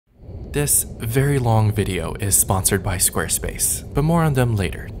This very long video is sponsored by Squarespace, but more on them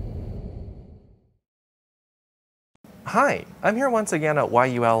later. Hi, I'm here once again at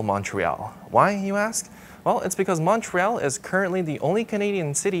YUL Montreal. Why, you ask? Well, it's because Montreal is currently the only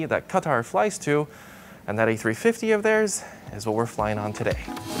Canadian city that Qatar flies to, and that A350 of theirs is what we're flying on today.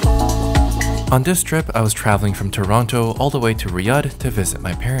 On this trip, I was traveling from Toronto all the way to Riyadh to visit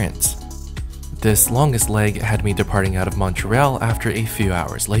my parents. This longest leg had me departing out of Montreal after a few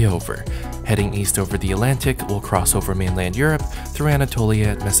hours layover. Heading east over the Atlantic, we'll cross over mainland Europe, through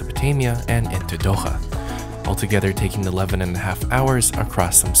Anatolia, Mesopotamia, and into Doha. Altogether taking 11.5 hours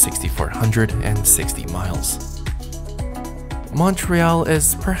across some 6,460 miles. Montreal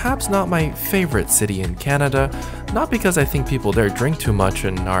is perhaps not my favorite city in Canada, not because I think people there drink too much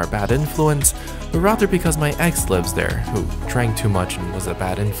and are a bad influence, but rather because my ex lives there, who drank too much and was a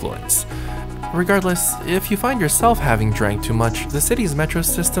bad influence. Regardless, if you find yourself having drank too much, the city's metro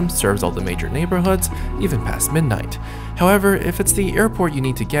system serves all the major neighborhoods, even past midnight. However, if it's the airport you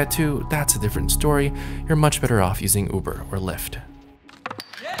need to get to, that's a different story. You're much better off using Uber or Lyft.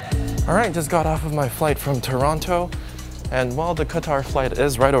 Alright, just got off of my flight from Toronto, and while the Qatar flight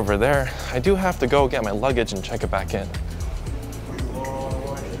is right over there, I do have to go get my luggage and check it back in.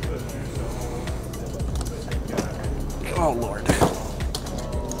 Oh Lord.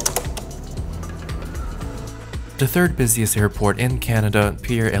 The third busiest airport in Canada,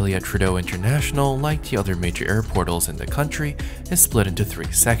 Pierre-Elliott Trudeau International, like the other major airportals in the country, is split into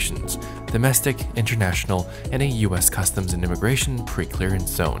 3 sections: domestic, international, and a US Customs and Immigration pre-clearance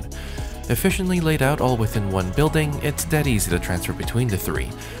zone. Efficiently laid out all within one building, it's dead easy to transfer between the 3.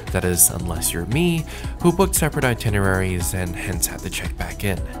 That is, unless you're me, who booked separate itineraries and hence had to check back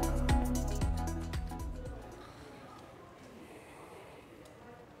in.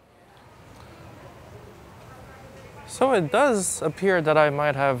 So it does appear that I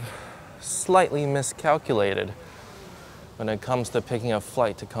might have slightly miscalculated when it comes to picking a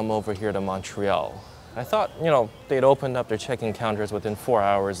flight to come over here to Montreal. I thought, they'd opened up their check-in counters within 4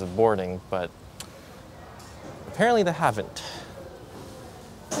 hours of boarding, but apparently they haven't.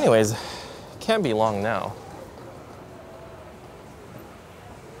 Anyways, can't be long now.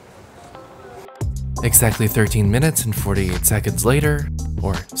 Exactly 13 minutes and 48 seconds later,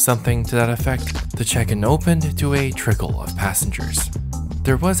 or something to that effect, the check-in opened to a trickle of passengers.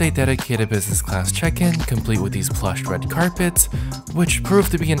 There was a dedicated business class check-in, complete with these plush red carpets, which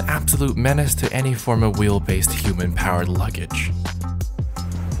proved to be an absolute menace to any form of wheel-based human-powered luggage.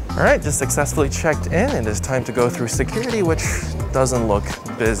 Alright, just successfully checked in, and it's time to go through security, which doesn't look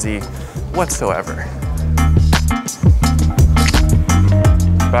busy whatsoever.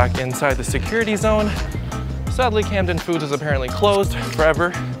 Back inside the security zone. Sadly, Camden Foods is apparently closed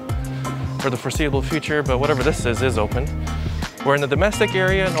forever for the foreseeable future, but whatever this is open. We're in the domestic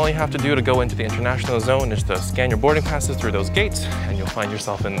area, and all you have to do to go into the international zone is to scan your boarding passes through those gates, and you'll find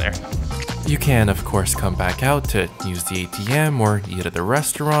yourself in there. You can, of course, come back out to use the ATM or eat at the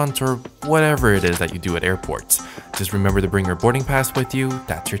restaurant or whatever it is that you do at airports. Just remember to bring your boarding pass with you.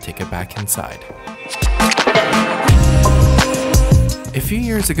 That's your ticket back inside. A few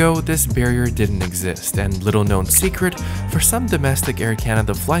years ago, this barrier didn't exist, and little known secret, for some domestic Air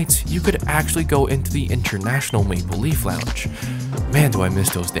Canada flights, you could actually go into the international Maple Leaf Lounge. Man, do I miss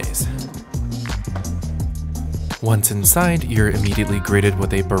those days. Once inside, you're immediately greeted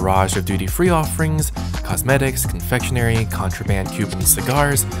with a barrage of duty-free offerings, cosmetics, confectionery, contraband Cuban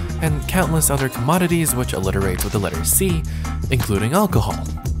cigars, and countless other commodities which alliterates with the letter C, including alcohol.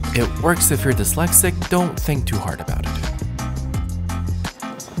 It works if you're dyslexic, don't think too hard about it.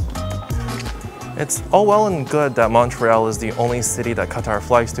 It's all well and good that Montreal is the only city that Qatar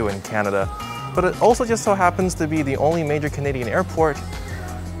flies to in Canada, but it also just so happens to be the only major Canadian airport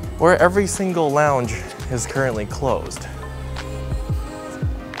where every single lounge is currently closed.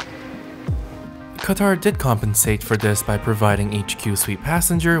 Qatar did compensate for this by providing each Qsuite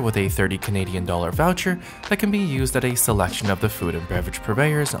passenger with a $30 Canadian voucher that can be used at a selection of the food and beverage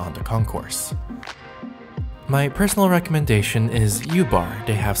purveyors on the concourse. My personal recommendation is U-Bar.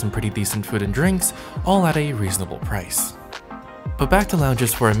 They have some pretty decent food and drinks, all at a reasonable price. But back to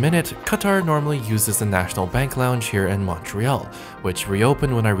lounges for a minute, Qatar normally uses the National Bank Lounge here in Montreal, which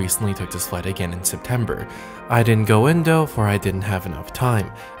reopened when I recently took this flight again in September. I didn't go in though, for I didn't have enough time,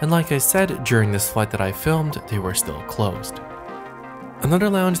 and like I said, during this flight that I filmed, they were still closed.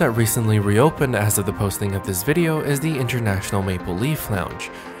 Another lounge that recently reopened as of the posting of this video is the International Maple Leaf Lounge.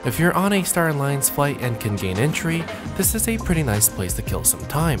 If you're on a Star Alliance flight and can gain entry, this is a pretty nice place to kill some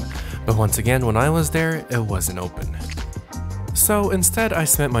time, but once again when I was there, it wasn't open. So So instead, I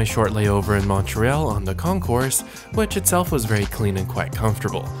spent my short layover in Montreal on the concourse, which itself was very clean and quite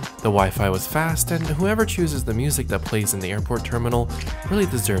comfortable. The Wi-Fi was fast, and whoever chooses the music that plays in the airport terminal really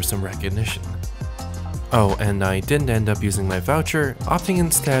deserves some recognition. Oh, and I didn't end up using my voucher, opting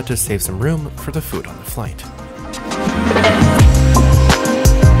instead to save some room for the food on the flight.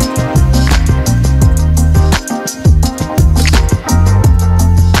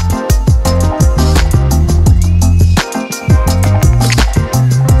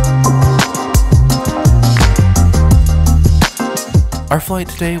 Our flight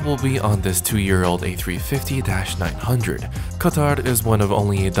today will be on this 2-year-old A350-900. Qatar is one of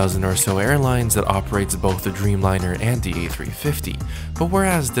only a dozen or so airlines that operates both the Dreamliner and the A350, but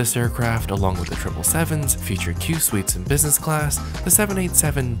whereas this aircraft, along with the 777s, feature Qsuites in business class, the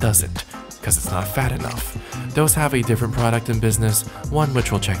 787 doesn't, because it's not fat enough. Those have a different product in business, one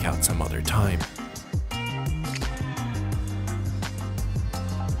which we'll check out some other time.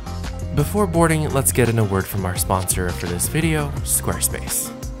 Before boarding, let's get in a word from our sponsor for this video, Squarespace.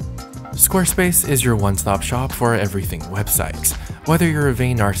 Squarespace is your one-stop shop for everything websites. Whether you're a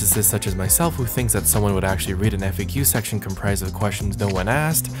vain narcissist such as myself who thinks that someone would actually read an FAQ section comprised of questions no one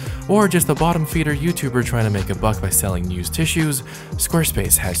asked, or just a bottom feeder YouTuber trying to make a buck by selling used tissues,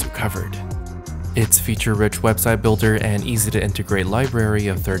 Squarespace has you covered. Its feature-rich website builder and easy-to-integrate library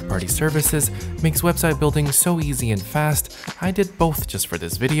of third-party services makes website building so easy and fast. I did both just for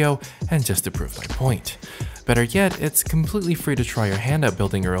this video and just to prove my point. Better yet, it's completely free to try your hand at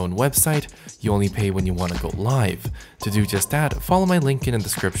building your own website. You only pay when you want to go live. To do just that, follow my link in the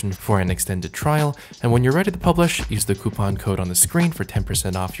description for an extended trial, and when you're ready to publish, use the coupon code on the screen for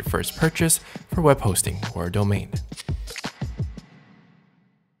 10% off your first purchase for web hosting or a domain.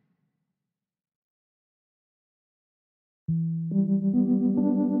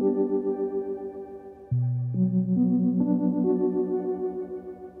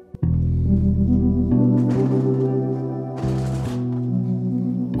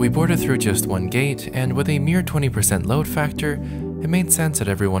 We boarded through just one gate, and with a mere 20% load factor, it made sense that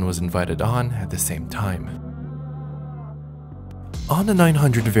everyone was invited on at the same time. On the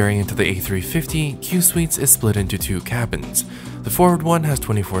 900 variant of the A350, Qsuites is split into two cabins. The forward one has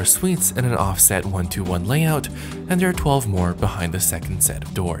 24 suites and an offset 1-to-1 layout, and there are 12 more behind the second set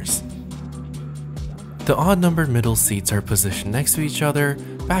of doors. The odd-numbered middle seats are positioned next to each other,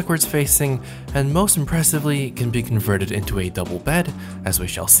 backwards facing, and most impressively can be converted into a double bed, as we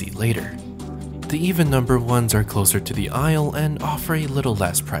shall see later. The even-numbered ones are closer to the aisle and offer a little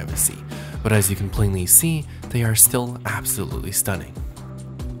less privacy, but as you can plainly see, they are still absolutely stunning.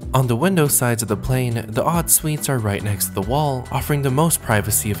 On the window sides of the plane, the odd suites are right next to the wall, offering the most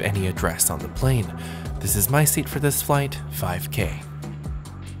privacy of any address on the plane. This is my seat for this flight, 5K.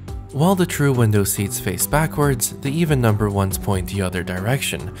 While the true window seats face backwards, the even-numbered ones point the other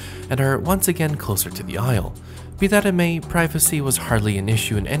direction, and are once again closer to the aisle. Be that it may, privacy was hardly an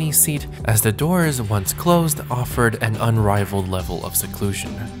issue in any seat, as the doors, once closed, offered an unrivaled level of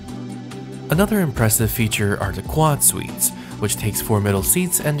seclusion. Another impressive feature are the quad suites, which takes 4 middle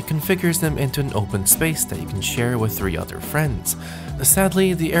seats and configures them into an open space that you can share with 3 other friends.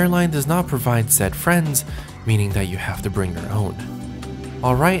 Sadly, the airline does not provide said friends, meaning that you have to bring your own.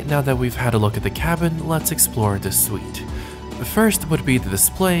 Alright, now that we've had a look at the cabin, let's explore the suite. First would be the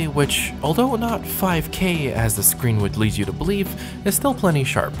display, which, although not 5K as the screen would lead you to believe, is still plenty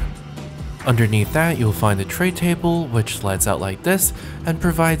sharp. Underneath that, you'll find the tray table, which slides out like this and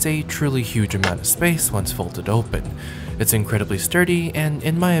provides a truly huge amount of space once folded open. It's incredibly sturdy and,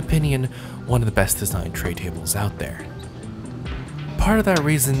 in my opinion, one of the best designed tray tables out there. Part of that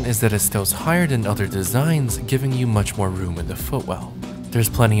reason is that it stows higher than other designs, giving you much more room in the footwell. There's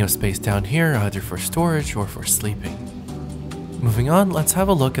plenty of space down here either for storage or for sleeping. Moving on, let's have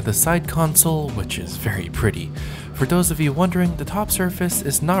a look at the side console, which is very pretty. For those of you wondering, the top surface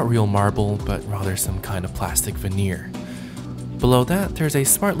is not real marble, but rather some kind of plastic veneer. Below that, there's a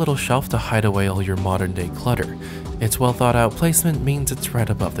smart little shelf to hide away all your modern day clutter. Its well thought out placement means it's right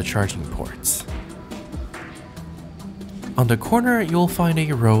above the charging ports. On the corner, you'll find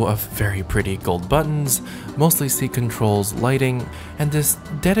a row of very pretty gold buttons, mostly seat controls, lighting, and this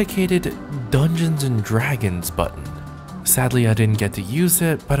dedicated Dungeons and Dragons button. Sadly, I didn't get to use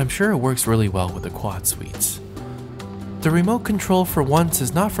it, but I'm sure it works really well with the quad suites. The remote control for once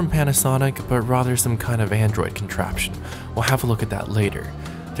is not from Panasonic, but rather some kind of Android contraption. We'll have a look at that later.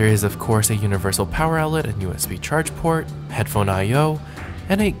 There is of course a universal power outlet and USB charge port, headphone I/O,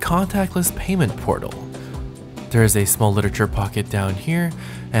 and a contactless payment portal. There is a small literature pocket down here,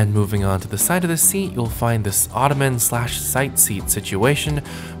 and moving on to the side of the seat, you'll find this ottoman/site seat situation,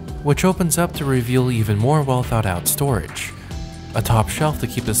 which opens up to reveal even more well thought out storage. a top shelf to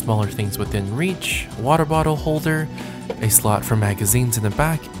keep the smaller things within reach, water bottle holder, a slot for magazines in the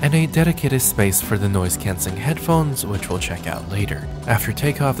back, and a dedicated space for the noise-cancelling headphones, which we'll check out later. After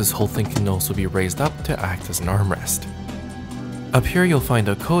takeoff, this whole thing can also be raised up to act as an armrest. Up here you'll find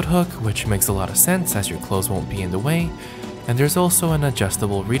a coat hook, which makes a lot of sense as your clothes won't be in the way, and there's also an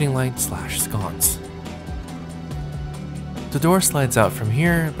adjustable reading light / sconce. The door slides out from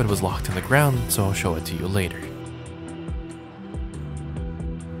here, but was locked in the ground, so I'll show it to you later.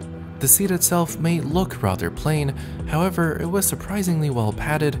 The seat itself may look rather plain, however, it was surprisingly well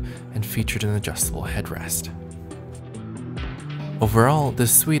padded and featured an adjustable headrest. Overall,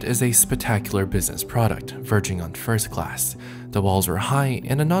 this suite is a spectacular business product, verging on first class. The walls were high,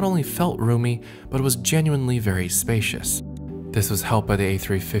 and it not only felt roomy, but was genuinely very spacious. This was helped by the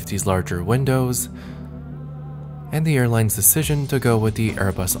A350's larger windows, and the airline's decision to go with the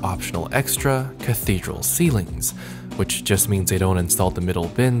Airbus optional extra cathedral ceilings, which just means they don't install the middle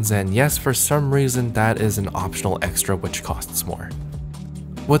bins, and yes, for some reason that is an optional extra which costs more.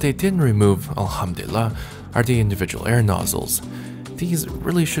 What they didn't remove, alhamdulillah, are the individual air nozzles. These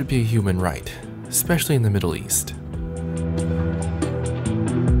really should be a human right, especially in the Middle East.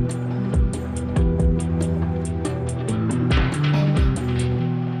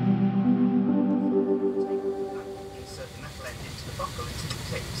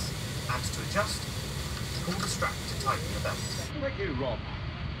 Thank you, Rob.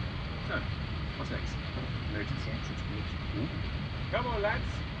 So, what's next? Emergency exits gate. Come on, lads.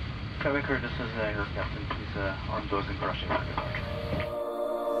 Cowicker, this is your captain. Please arm doors and crossing.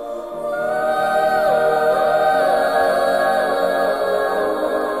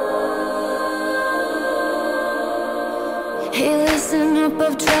 Hey, listen up,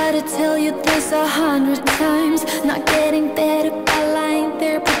 I've tried to tell you this 100 times. Not getting better by lying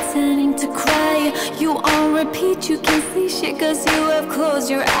there pretending to cry. You on repeat, you can see shit cause you have closed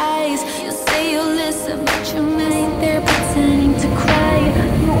your eyes. You say you listen, but you're lying there pretending to cry.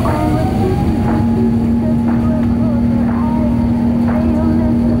 You on repeat,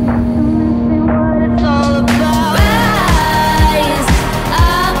 what it's all about. Rise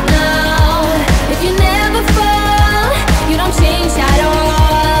up now. If you never fall, you don't change at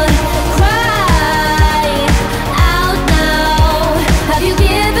all. Cry out now. Have you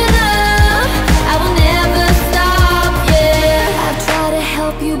given up? I will never stop, yeah. I've tried to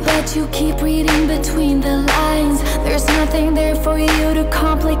help you, but you keep reading between the lines. There's nothing there for you to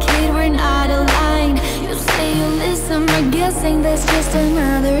complicate, we're not aligned. You say you listen, but guessing that's just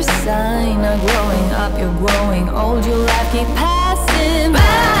another sign. Not growing up, you're growing old, your life keep passing.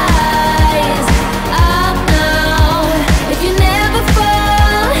 Rise up now. If you never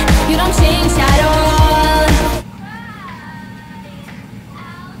fall, you don't change at all.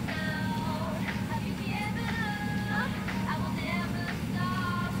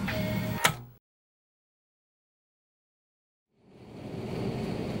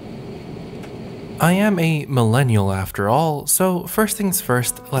 I am a millennial after all, so first things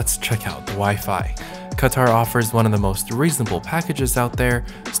first, let's check out the Wi-Fi. Qatar offers one of the most reasonable packages out there,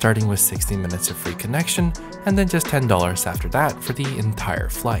 starting with 60 minutes of free connection, and then just $10 after that for the entire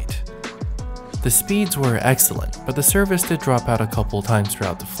flight. The speeds were excellent, but the service did drop out a couple times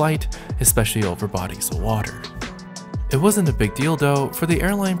throughout the flight, especially over bodies of water. It wasn't a big deal though, for the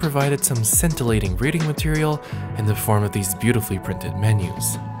airline provided some scintillating reading material in the form of these beautifully printed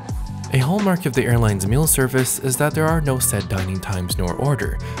menus. A hallmark of the airline's meal service is that there are no set dining times nor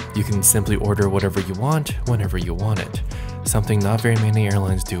order. You can simply order whatever you want, whenever you want it, something not very many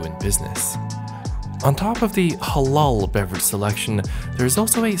airlines do in business. On top of the halal beverage selection, there's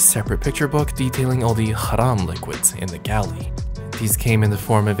also a separate picture book detailing all the haram liquids in the galley. These came in the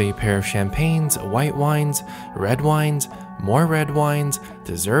form of a pair of champagnes, white wines, more red wines,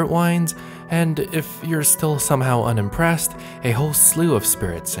 dessert wines, and if you're still somehow unimpressed, a whole slew of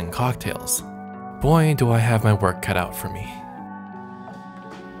spirits and cocktails. Boy, do I have my work cut out for me.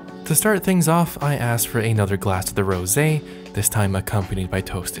 To start things off, I asked for another glass of the rosé, this time accompanied by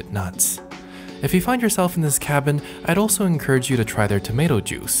toasted nuts. If you find yourself in this cabin, I'd also encourage you to try their tomato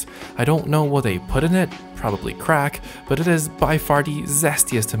juice. I don't know what they put in it, probably crack, but it is by far the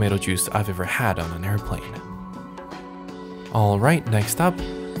zestiest tomato juice I've ever had on an airplane. Alright, next up,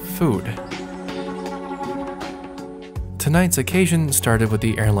 food. Tonight's occasion started with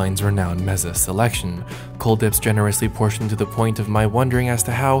the airline's renowned mezza selection, cold dips generously portioned to the point of my wondering as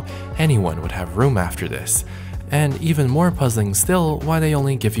to how anyone would have room after this, and even more puzzling still why they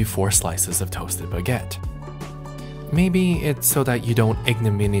only give you 4 slices of toasted baguette. Maybe it's so that you don't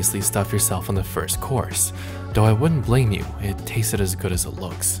ignominiously stuff yourself on the first course, though I wouldn't blame you, it tasted as good as it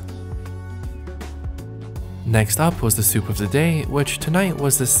looks. Next up was the soup of the day, which tonight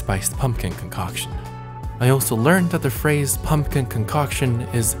was this spiced pumpkin concoction. I also learned that the phrase pumpkin concoction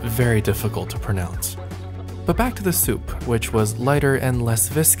is very difficult to pronounce. But back to the soup, which was lighter and less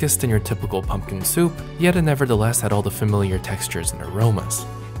viscous than your typical pumpkin soup, yet it nevertheless had all the familiar textures and aromas.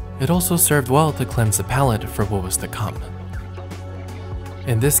 It also served well to cleanse the palate for what was to come.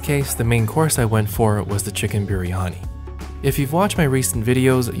 In this case, the main course I went for was the chicken biryani. If you've watched my recent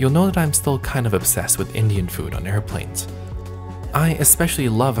videos, you'll know that I'm still kind of obsessed with Indian food on airplanes. I especially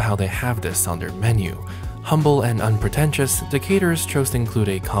love how they have this on their menu. Humble and unpretentious, the caterers chose to include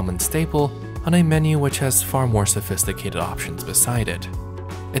a common staple on a menu which has far more sophisticated options beside it.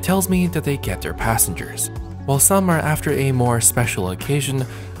 It tells me that they get their passengers. While some are after a more special occasion,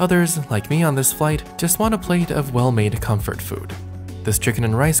 others, like me on this flight, just want a plate of well-made comfort food. This chicken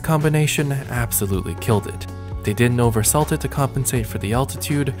and rice combination absolutely killed it. They didn't oversalt it to compensate for the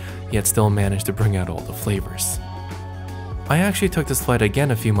altitude, yet still managed to bring out all the flavors. I actually took this flight again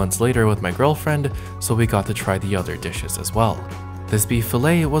a few months later with my girlfriend, so we got to try the other dishes as well. This beef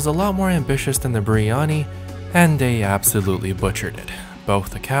fillet was a lot more ambitious than the biryani, and they absolutely butchered it, both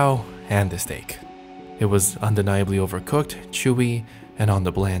the cow and the steak. It was undeniably overcooked, chewy, and on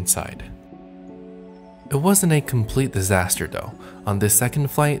the bland side. It wasn't a complete disaster though. On this second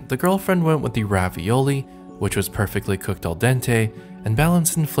flight, the girlfriend went with the ravioli, which was perfectly cooked al dente and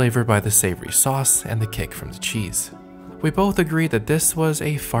balanced in flavor by the savory sauce and the kick from the cheese. We both agreed that this was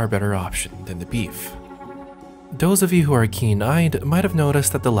a far better option than the beef. Those of you who are keen-eyed might have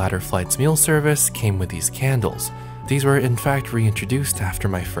noticed that the latter flight's meal service came with these candles. These were in fact reintroduced after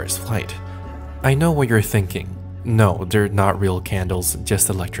my first flight. I know what you're thinking. No, they're not real candles, just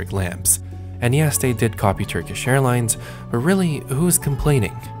electric lamps. And yes, they did copy Turkish Airlines, but really, who's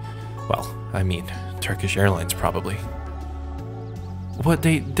complaining? Well, I mean, Turkish Airlines probably. What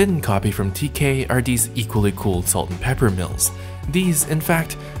they didn't copy from TK are these equally cool salt and pepper mills. These, in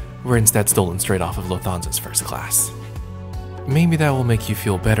fact, were instead stolen straight off of Lufthansa's first class. Maybe that will make you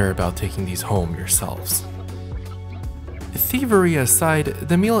feel better about taking these home yourselves. Thievery aside,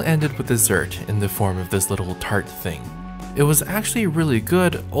 the meal ended with dessert in the form of this little tart thing. It was actually really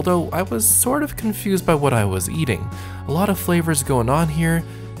good, although I was sort of confused by what I was eating. A lot of flavors going on here,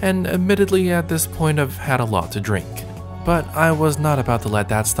 and admittedly at this point I've had a lot to drink. But I was not about to let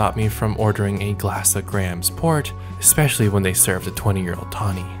that stop me from ordering a glass of Graham's port, especially when they served a 20-year-old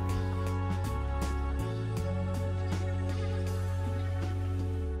tawny.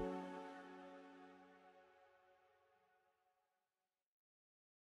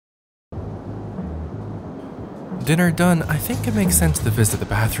 Dinner done, I think it makes sense to visit the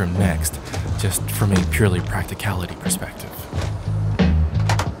bathroom next, just from a purely practicality perspective.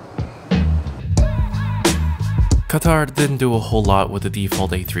 Qatar didn't do a whole lot with the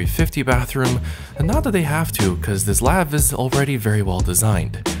default A350 bathroom, and not that they have to, because this lav is already very well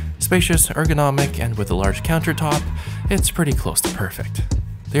designed. Spacious, ergonomic, and with a large countertop, it's pretty close to perfect.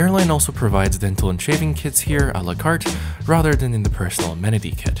 The airline also provides dental and shaving kits here a la carte, rather than in the personal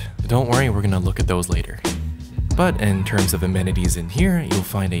amenity kit. Don't worry, we're gonna look at those later. But in terms of amenities in here, you'll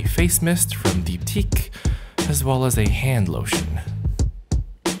find a face mist from Deeptique, as well as a hand lotion.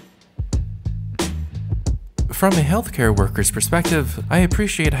 From a healthcare worker's perspective, I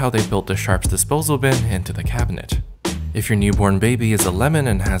appreciate how they built the Sharps disposal bin into the cabinet. If your newborn baby is a lemon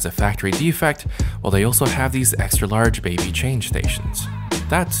and has a factory defect, well, they also have these extra large baby change stations.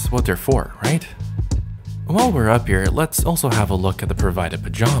 That's what they're for, right? While we're up here, let's also have a look at the provided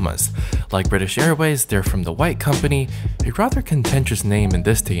pajamas. Like British Airways, they're from the White Company, a rather contentious name in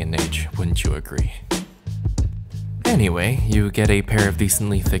this day and age, wouldn't you agree? Anyway, you get a pair of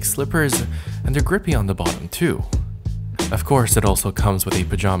decently thick slippers, and they're grippy on the bottom too. Of course, it also comes with a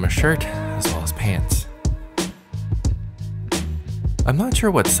pajama shirt, as well as pants. I'm not sure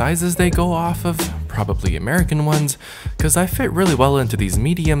what sizes they go off of, probably American ones, because I fit really well into these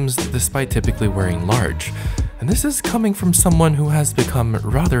mediums despite typically wearing large, and this is coming from someone who has become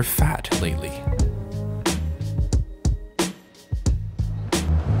rather fat lately.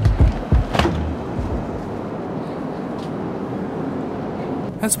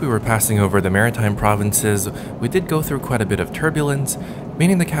 As we were passing over the maritime provinces, we did go through quite a bit of turbulence,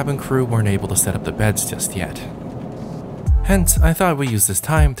 meaning the cabin crew weren't able to set up the beds just yet. Hence, I thought we'd use this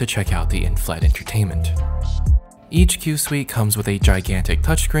time to check out the Inflight Entertainment. Each Qsuite comes with a gigantic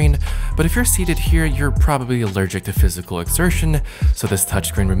touchscreen, but if you're seated here, you're probably allergic to physical exertion, so this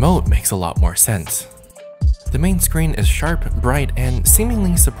touchscreen remote makes a lot more sense. The main screen is sharp, bright, and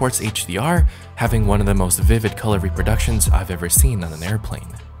seemingly supports HDR, having one of the most vivid color reproductions I've ever seen on an airplane.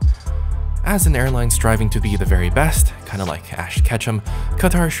 As an airline striving to be the very best, kinda like Ash Ketchum,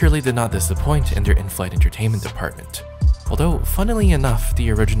 Qatar surely did not disappoint in their in-flight entertainment department. Although, funnily enough,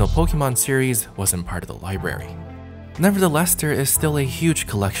 the original Pokemon series wasn't part of the library. Nevertheless, there is still a huge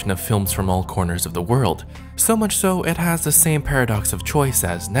collection of films from all corners of the world, so much so it has the same paradox of choice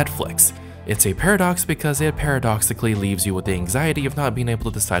as Netflix. It's a paradox because it paradoxically leaves you with the anxiety of not being able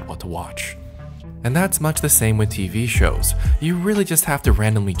to decide what to watch. And that's much the same with TV shows. You really just have to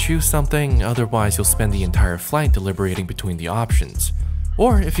randomly choose something, otherwise you'll spend the entire flight deliberating between the options.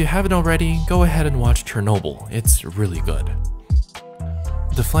 Or if you haven't already, go ahead and watch Chernobyl, it's really good.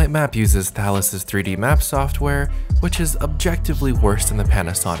 The flight map uses Thales's 3D map software, which is objectively worse than the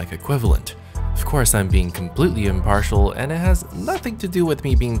Panasonic equivalent. Of course, I'm being completely impartial, and it has nothing to do with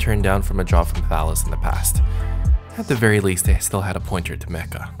me being turned down from a job from Thales in the past. At the very least, they still had a pointer to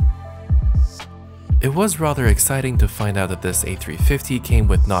Mecca. It was rather exciting to find out that this A350 came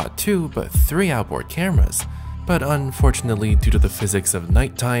with not 2, but 3 outboard cameras, but unfortunately, due to the physics of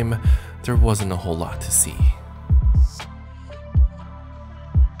nighttime, there wasn't a whole lot to see.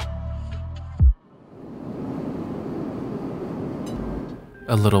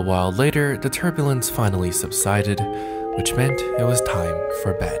 A little while later, the turbulence finally subsided, which meant it was time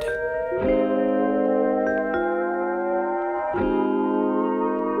for bed.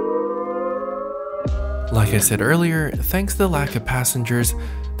 Like I said earlier, thanks to the lack of passengers,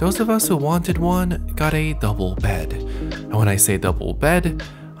 those of us who wanted one got a double bed. And when I say double bed,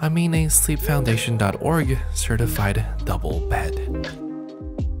 I mean a sleepfoundation.org certified double bed.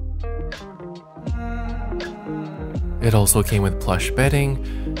 It also came with plush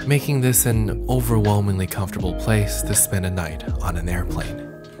bedding, making this an overwhelmingly comfortable place to spend a night on an airplane.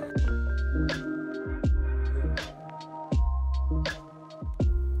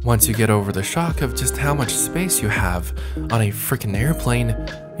 Once you get over the shock of just how much space you have on a freaking airplane,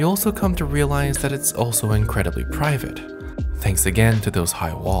 you also come to realize that it's also incredibly private, thanks again to those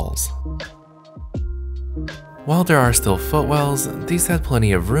high walls. While there are still footwells, these had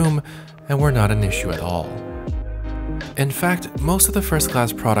plenty of room and were not an issue at all. In fact, most of the first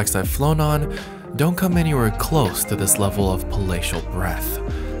class products I've flown on don't come anywhere close to this level of palatial breadth.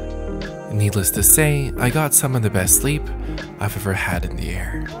 Needless to say, I got some of the best sleep I've ever had in the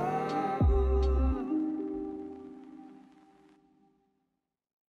air.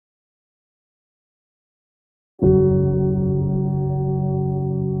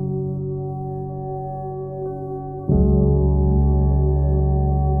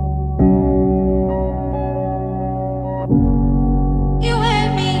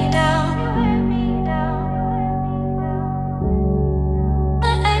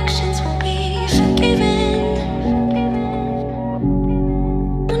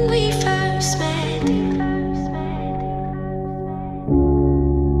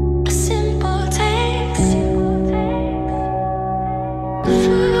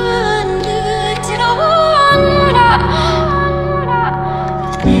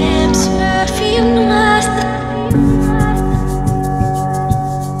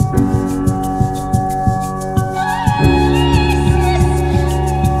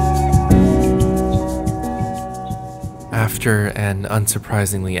 After an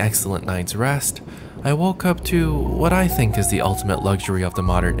unsurprisingly excellent night's rest, I woke up to what I think is the ultimate luxury of the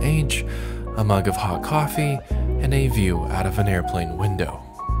modern age, a mug of hot coffee and a view out of an airplane window.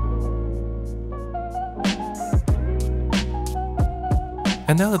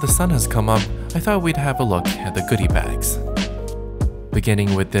 And now that the sun has come up, I thought we'd have a look at the goodie bags.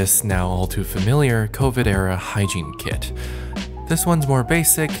 Beginning with this now all too familiar COVID-era hygiene kit. This one's more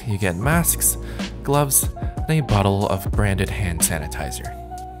basic, you get masks, gloves, and a bottle of branded hand sanitizer.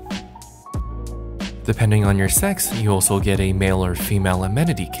 Depending on your sex, you also get a male or female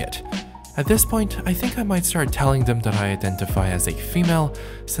amenity kit. At this point, I think I might start telling them that I identify as a female,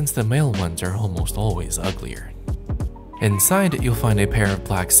 since the male ones are almost always uglier. Inside, you'll find a pair of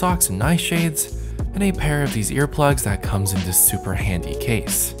black socks and eye shades, and a pair of these earplugs that comes in this super handy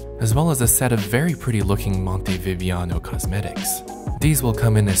case, as well as a set of very pretty looking Montevideano cosmetics. These will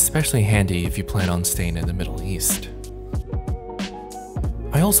come in especially handy if you plan on staying in the Middle East.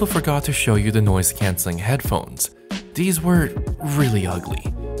 I also forgot to show you the noise cancelling headphones. These were really ugly,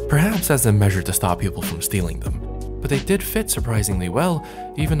 perhaps as a measure to stop people from stealing them, but they did fit surprisingly well,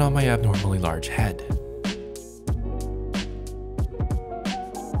 even on my abnormally large head.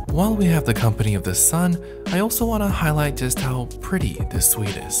 While we have the company of the sun, I also want to highlight just how pretty this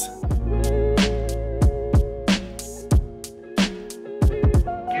suite is.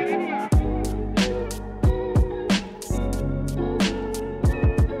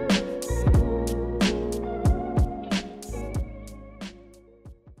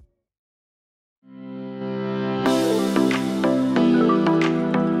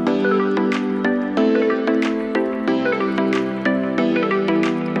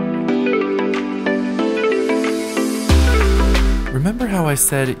 I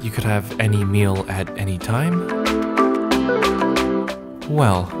said you could have any meal at any time?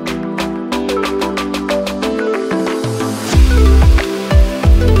 Well,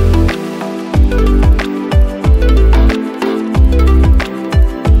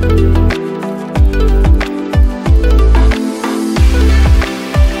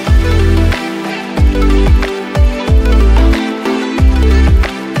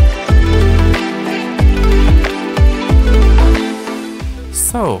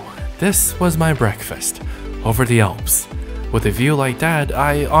 so this was my breakfast over the Alps. With a view like that,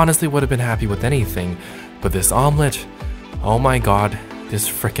 I honestly would have been happy with anything, but this omelet, oh my god, this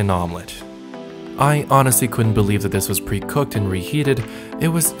frickin' omelet. I honestly couldn't believe that this was pre-cooked and reheated. It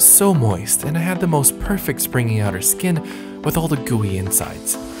was so moist, and it had the most perfect springy outer skin with all the gooey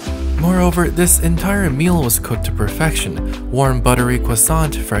insides. Moreover, this entire meal was cooked to perfection. Warm buttery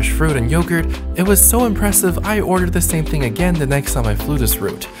croissant, fresh fruit, and yogurt. It was so impressive, I ordered the same thing again the next time I flew this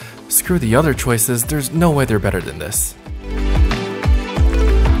route. Screw the other choices, there's no way they're better than this.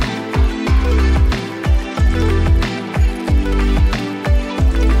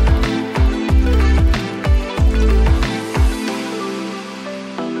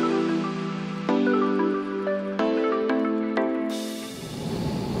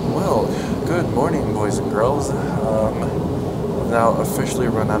 Good morning, boys and girls. I've now officially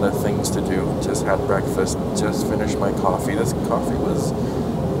run out of things to do. Just had breakfast, just finished my coffee. This coffee was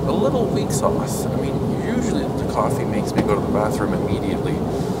a little weak sauce. I mean, usually the coffee makes me go to the bathroom immediately,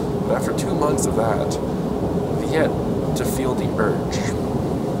 but after 2 months of that, I've yet to feel the urge.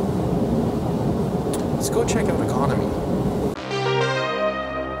 Let's go check out economy.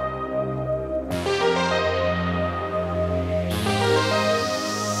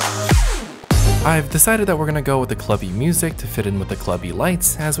 I've decided that we're gonna go with the clubby music to fit in with the clubby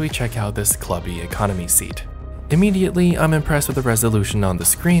lights as we check out this clubby economy seat. Immediately, I'm impressed with the resolution on the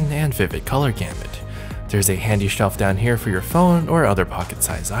screen and vivid color gamut. There's a handy shelf down here for your phone or other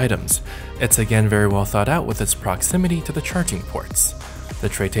pocket-sized items. It's again very well thought out with its proximity to the charging ports. The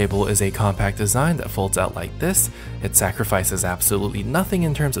tray table is a compact design that folds out like this. It sacrifices absolutely nothing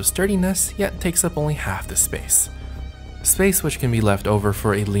in terms of sturdiness, yet takes up only half the space. Space which can be left over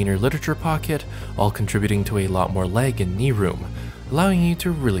for a leaner literature pocket, all contributing to a lot more leg and knee room, allowing you to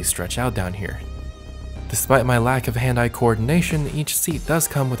really stretch out down here. Despite my lack of hand-eye coordination, each seat does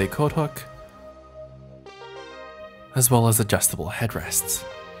come with a coat hook, as well as adjustable headrests.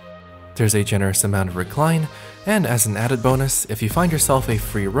 There's a generous amount of recline, and as an added bonus, if you find yourself a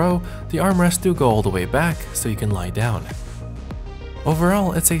free row, the armrests do go all the way back so you can lie down.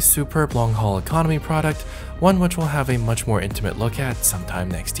 Overall, it's a superb long-haul economy product, one which we'll have a much more intimate look at sometime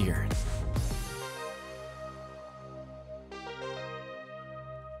next year.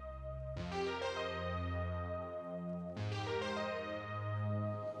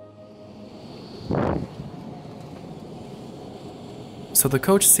 So the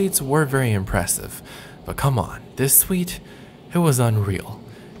coach seats were very impressive, but come on, this suite, it was unreal.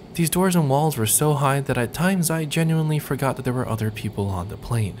 These doors and walls were so high that at times I genuinely forgot that there were other people on the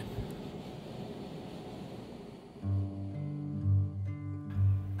plane.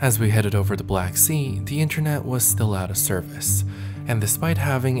 As we headed over the Black Sea, the internet was still out of service, and despite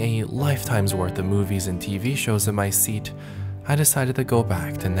having a lifetime's worth of movies and TV shows in my seat, I decided to go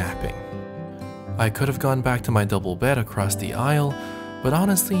back to napping. I could have gone back to my double bed across the aisle, but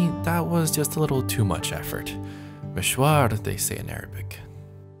honestly, that was just a little too much effort. Meshwar, they say in Arabic.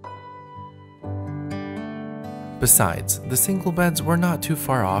 Besides, the single beds were not too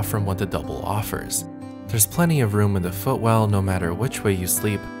far off from what the double offers. There's plenty of room in the footwell no matter which way you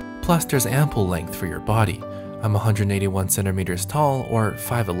sleep, plus there's ample length for your body. I'm 181 centimeters tall, or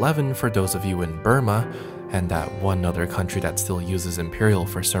 5'11" for those of you in Burma, and that one other country that still uses imperial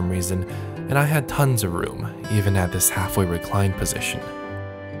for some reason, and I had tons of room, even at this halfway reclined position.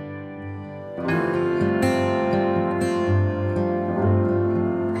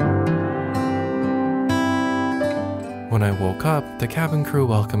 When I woke up, the cabin crew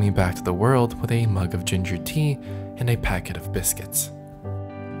welcomed me back to the world with a mug of ginger tea and a packet of biscuits.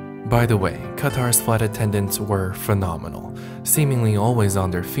 By the way, Qatar's flight attendants were phenomenal. Seemingly always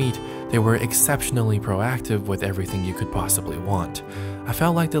on their feet, they were exceptionally proactive with everything you could possibly want. I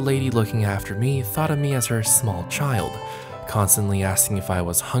felt like the lady looking after me thought of me as her small child, constantly asking if I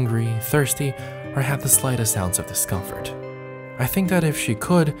was hungry, thirsty, or had the slightest ounce of discomfort. I think that if she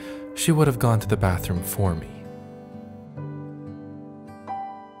could, she would have gone to the bathroom for me.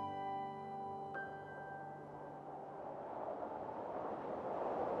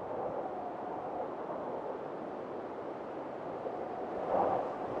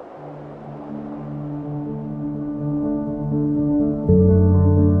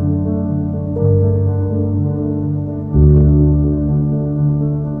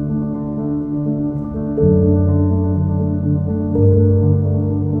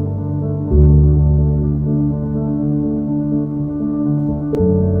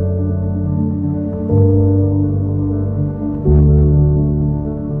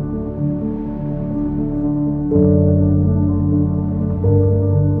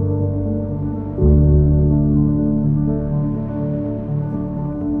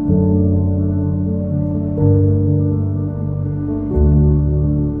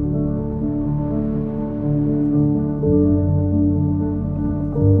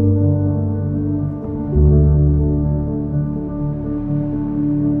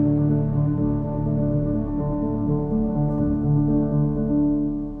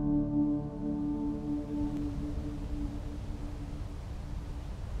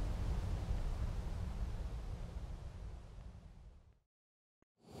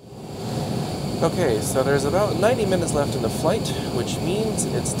 Okay, so there's about 90 minutes left in the flight, which means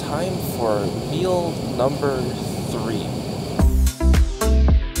it's time for meal number 3.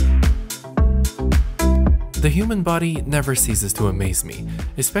 The human body never ceases to amaze me,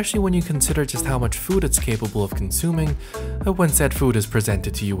 especially when you consider just how much food it's capable of consuming when said food is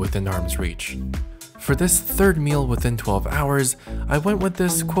presented to you within arm's reach. For this third meal within 12 hours, I went with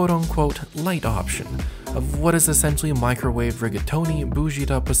this quote-unquote light option of what is essentially microwave rigatoni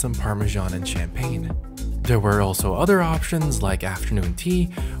bougied up with some parmesan and champagne. There were also other options like afternoon tea,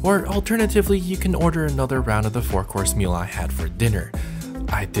 or alternatively you can order another round of the 4-course meal I had for dinner.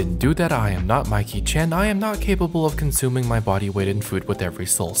 I didn't do that. I am not Mikey Chen. I am not capable of consuming my body weight in food with every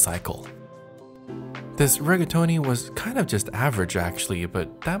soul cycle. This rigatoni was kind of just average actually,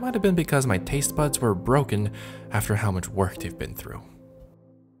 but that might have been because my taste buds were broken after how much work they've been through.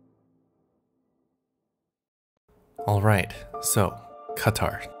 Alright, so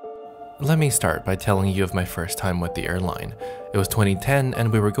Qatar. Let me start by telling you of my first time with the airline. It was 2010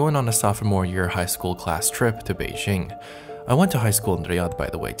 and we were going on a sophomore year high school class trip to Beijing. I went to high school in Riyadh, by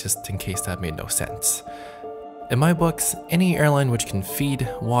the way, just in case that made no sense. In my books, any airline which can feed,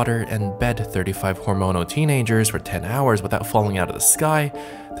 water, and bed 35 hormonal teenagers for 10 hours without falling out of the sky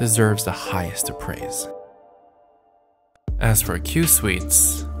deserves the highest of praise. As for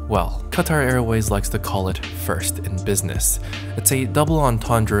Qsuites, well, Qatar Airways likes to call it first in business. It's a double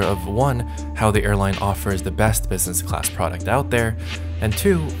entendre of 1, how the airline offers the best business class product out there, and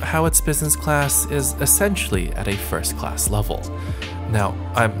 2, how its business class is essentially at a first class level. Now,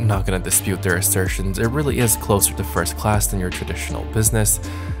 I'm not going to dispute their assertions, it really is closer to first class than your traditional business.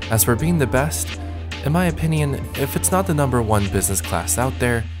 As for being the best, in my opinion, if it's not the #1 business class out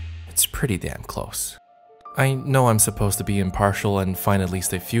there, it's pretty damn close. I know I'm supposed to be impartial and find at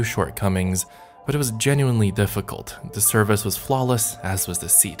least a few shortcomings, but it was genuinely difficult. The service was flawless, as was the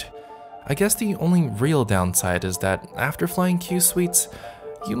seat. I guess the only real downside is that after flying Qsuites,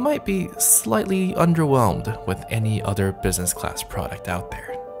 you might be slightly underwhelmed with any other business class product out there.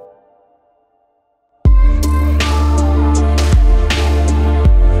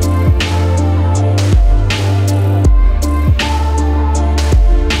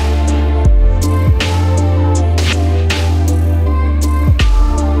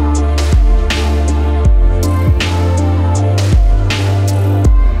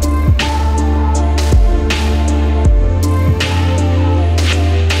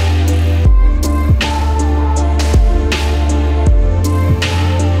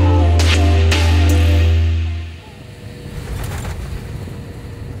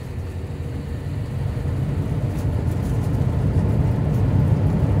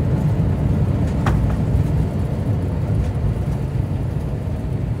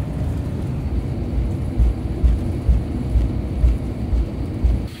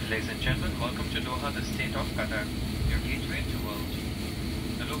 Ladies and gentlemen, welcome to Doha, the state of Qatar, your gateway to world.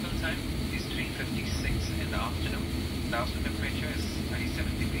 The local time is 3:56 in the afternoon. The outside temperature is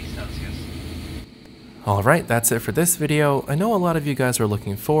 37 degrees Celsius. Alright, that's it for this video. I know a lot of you guys are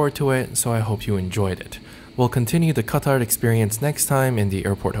looking forward to it, so I hope you enjoyed it. We'll continue the Qatar experience next time in the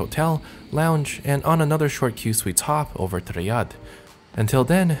airport hotel, lounge, and on another short Qsuites hop over to Riyadh. Until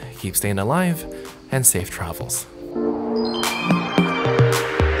then, keep staying alive and safe travels.